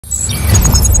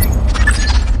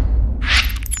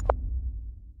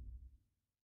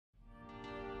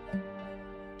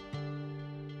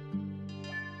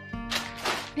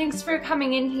thanks for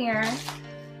coming in here.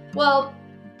 Well,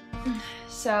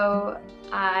 so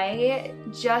I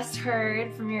just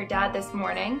heard from your dad this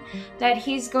morning that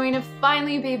he's going to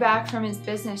finally be back from his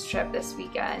business trip this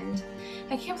weekend.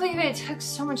 I can't believe it took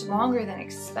so much longer than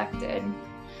expected.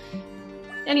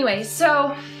 Anyway,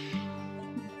 so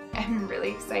I'm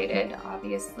really excited,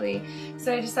 obviously.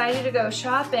 So I decided to go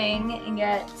shopping and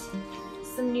get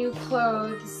some new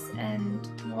clothes, and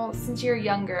well, since you're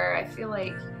younger, I feel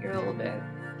like you're a little bit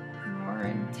more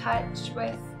in touch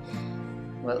with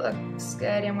what looks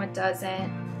good and what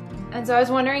doesn't. And so I was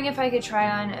wondering if I could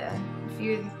try on a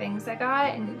few of the things I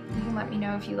got, and you can let me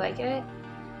know if you like it.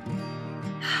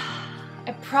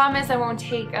 I promise I won't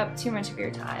take up too much of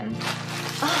your time.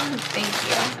 Thank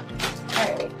you.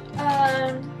 Alright.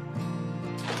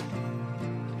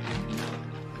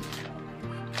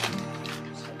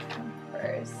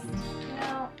 First,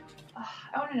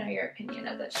 I want to know your opinion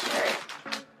of this shirt.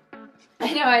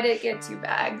 I know I did get 2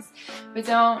 bags, but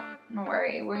don't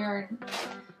worry, we're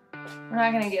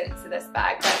not gonna get into this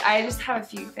bag, but I just have a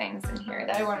few things in here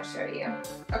that I want to show you.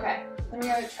 Okay, let me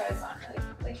go try this on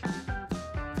really quickly.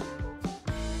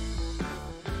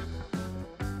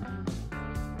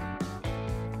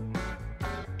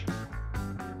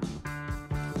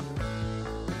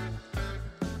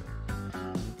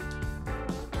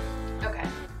 Okay.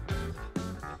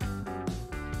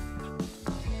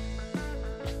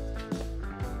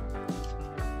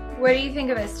 What do you think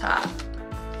of this top?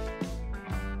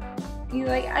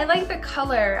 I like the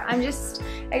color. I guess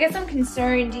I'm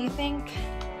concerned. Do you think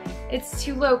it's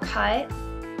too low cut?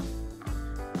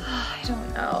 I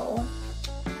don't know.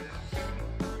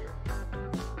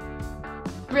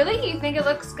 Really? You think it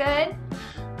looks good?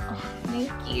 Oh,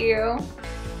 thank you.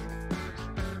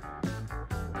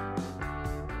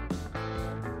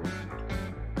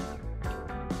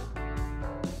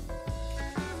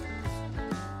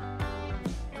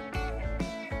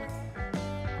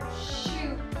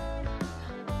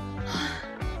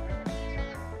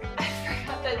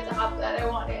 The top that I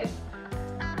wanted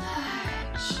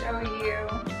to show you.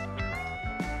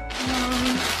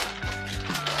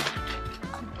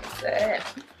 That's it.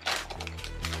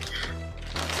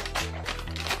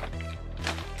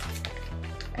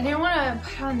 I didn't want to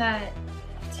put on that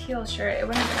teal shirt. It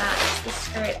wouldn't match the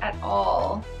skirt at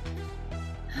all.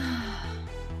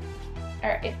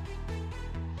 Alright.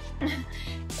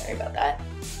 Sorry about that.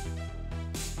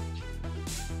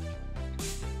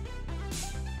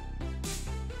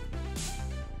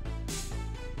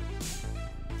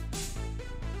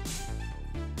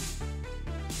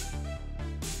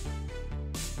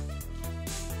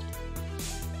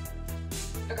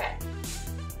 Okay.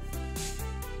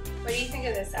 What do you think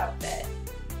of this outfit?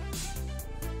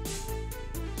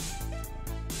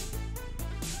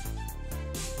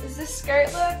 Does this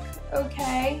skirt look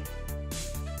okay?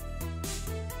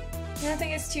 You don't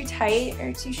think it's too tight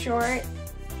or too short?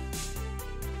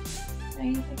 No,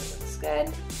 you think it looks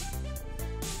good?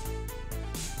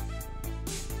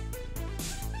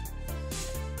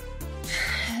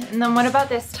 And then what about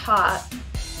this top?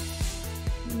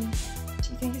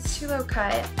 I think it's too low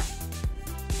cut,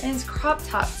 and it's crop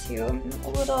top too. I'm a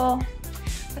little,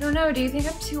 I don't know, do you think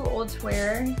I'm too old to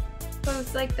wear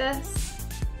clothes like this?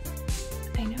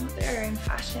 I know they're in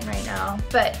fashion right now,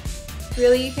 but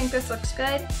really you think this looks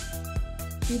good?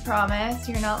 You promise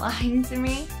you're not lying to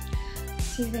me?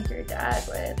 Do you think your dad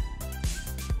would?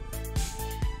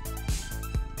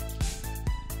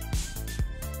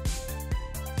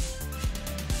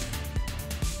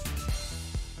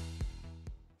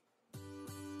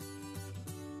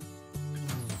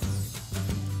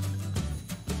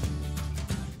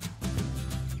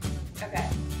 Okay.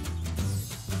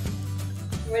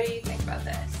 What do you think about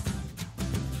this?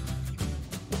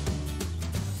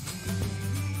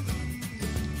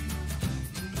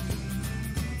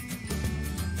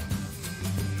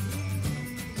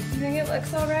 You think it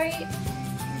looks alright? Get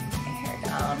my hair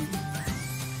down.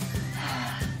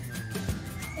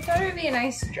 I thought it would be a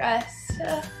nice dress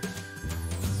to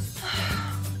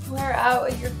wear out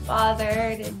with your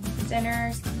father to dinner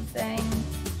or something.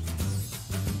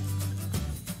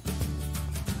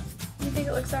 You think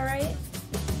it looks alright?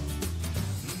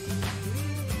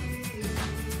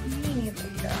 You need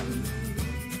like a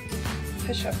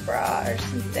push-up bra or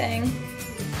something.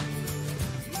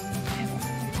 I don't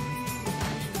know.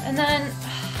 And then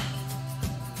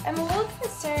I'm a little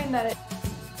concerned that it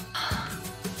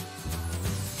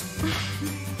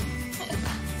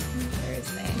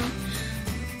embarrassing.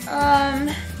 I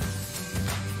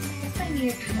guess I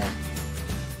need to kind of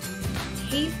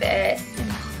tape it in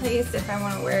place if I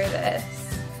want to wear this.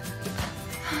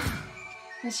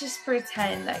 Let's just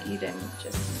pretend that you didn't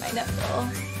just see my nipple.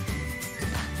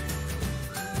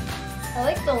 I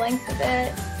like the length of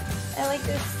it. I like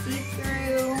this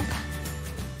see-through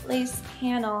lace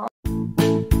panel.